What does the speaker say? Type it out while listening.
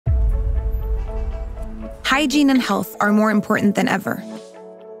Hygiene and health are more important than ever.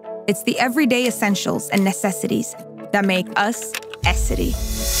 It's the everyday essentials and necessities that make us Essity.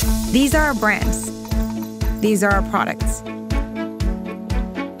 These are our brands. These are our products.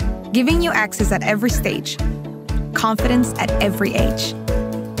 Giving you access at every stage, confidence at every age.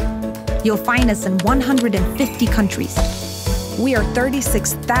 You'll find us in 150 countries. We are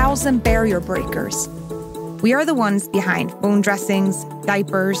 36,000 barrier breakers. We are the ones behind wound dressings,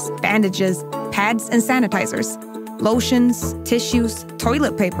 diapers, bandages, pads and sanitizers, lotions, tissues,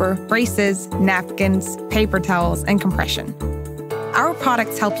 toilet paper, braces, napkins, paper towels, and compression. Our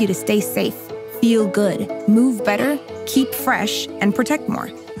products help you to stay safe, feel good, move better, keep fresh, and protect more.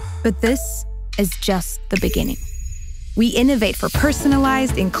 But this is just the beginning. We innovate for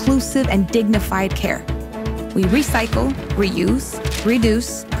personalized, inclusive, and dignified care. We recycle, reuse,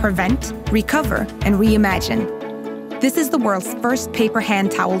 reduce, prevent, recover, and reimagine. This is the world's first paper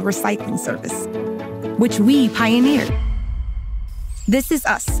hand towel recycling service, which we pioneered. This is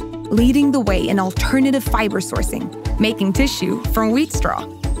us, leading the way in alternative fiber sourcing, making tissue from wheat straw.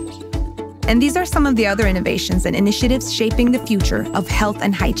 And these are some of the other innovations and initiatives shaping the future of health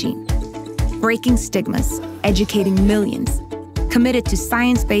and hygiene. Breaking stigmas, educating millions, committed to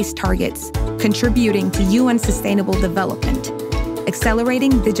science-based targets, contributing to UN Sustainable Development,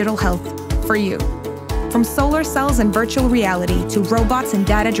 accelerating digital health for you. From solar cells and virtual reality to robots and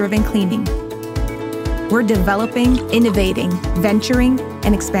data-driven cleaning, we're developing, innovating, venturing,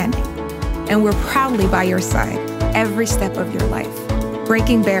 and expanding. And we're proudly by your side every step of your life,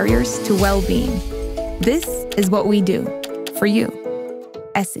 breaking barriers to well-being. This is what we do for you,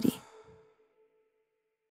 Essity.